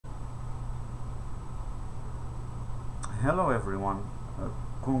Hello everyone,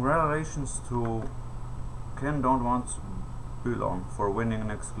 congratulations to Ken Don't Want Belong for winning an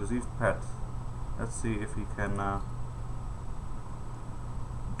exclusive pet. Let's see if he can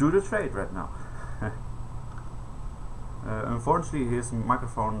do the trade right now. Unfortunately his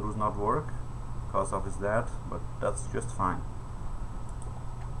microphone does not work because of his dad, but that's just fine.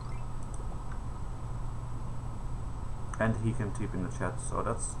 And he can type in the chat, so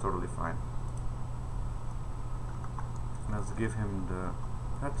that's totally fine. Let's give him the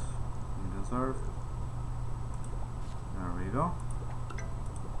pet he deserves. There we go.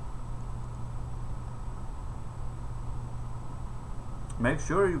 Make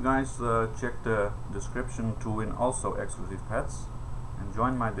sure you guys check the description to win also exclusive pets and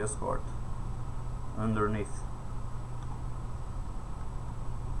join my Discord underneath.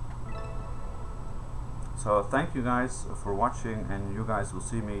 So thank you guys for watching, and you guys will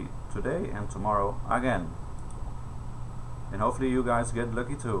see me today and tomorrow again. And hopefully you guys get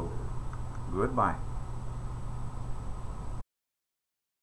lucky too. Goodbye.